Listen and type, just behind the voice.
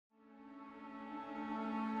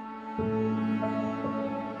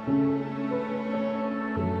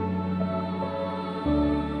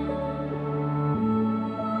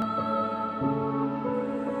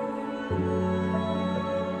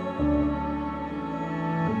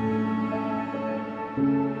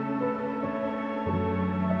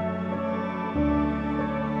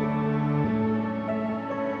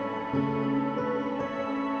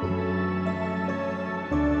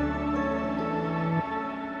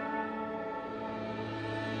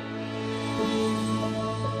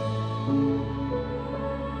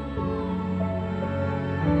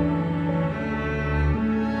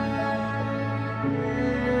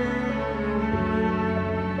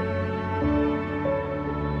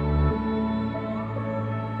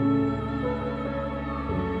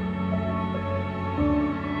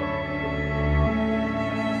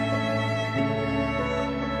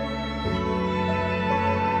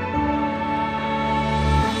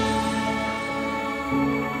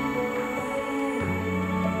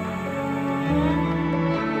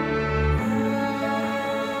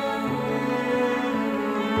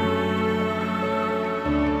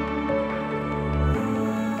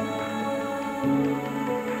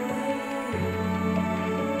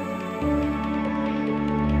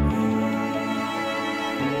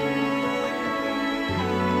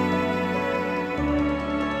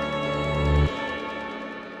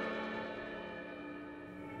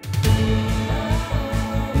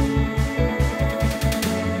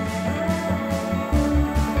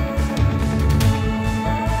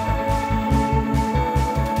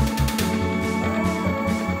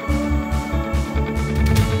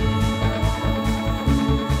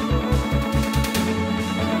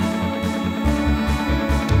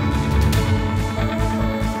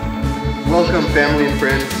Welcome family and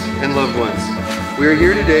friends and loved ones. We are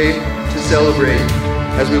here today to celebrate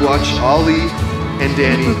as we watch Ollie and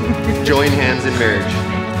Danny join hands in marriage.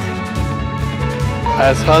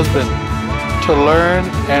 As husband, to learn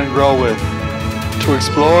and grow with, to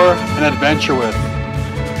explore and adventure with.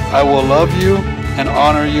 I will love you and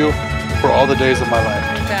honor you for all the days of my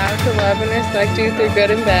life. Vow to love and respect you through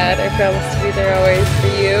good and bad. I promise to be there always for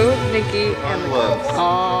you, Nikki, and the love,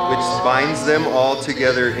 which binds them all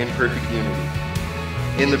together in perfect unity.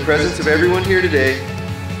 In the presence of everyone here today,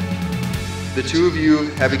 the two of you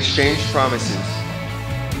have exchanged promises.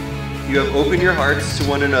 You have opened your hearts to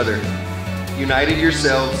one another, united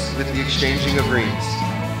yourselves with the exchanging of rings.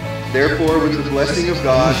 Therefore, with the blessing of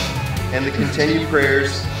God and the continued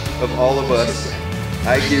prayers of all of us,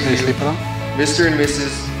 I give you Mr. and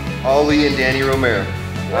Mrs. Ollie and Danny Romero.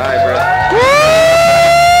 All right, bro. Woo!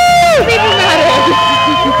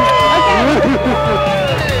 Okay.